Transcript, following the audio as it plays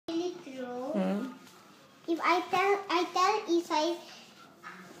I tell Isai,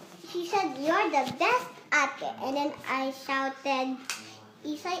 she said, "You're the best ate." And then I shouted,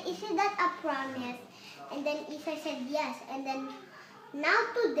 "Isai, isn't that a promise?" And then Isai said yes. And then now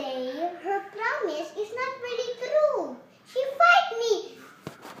today, her promise is not really true. She fight me.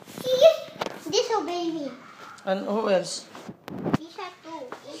 She disobey me. And who else? Isha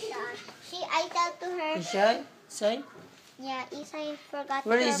too. I tell to her. Isai? Isai? Yeah, Isai forgot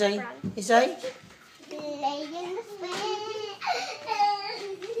Where her is Isai? promise. Isai? Playing the sweat.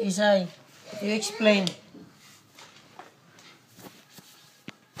 Isai, you explain.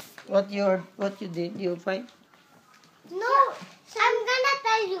 What you did? You fight? No, I'm gonna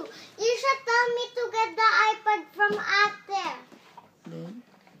tell you. Isha told me to get the iPad from Ate. Then?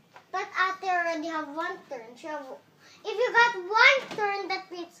 But Ate already have one turn. If you got one turn,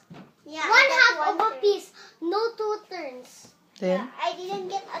 that means one half of a piece. No 2 turns. Then? I didn't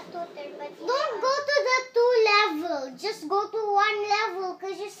get a 2 turn. But don't go to the 2 level. Just go to 1 level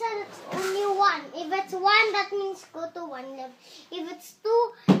because you said it's only 1. If it's 1, that means go to 1 level. If it's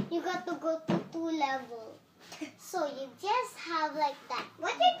 2, you got to go to 2 level. So you just have like that.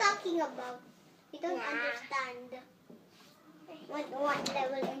 What are you talking about? We don't understand. What 1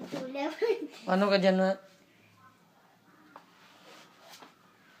 level and 2 level? Ano ka dyan, ma?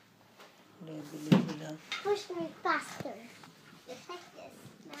 Level. Push me faster.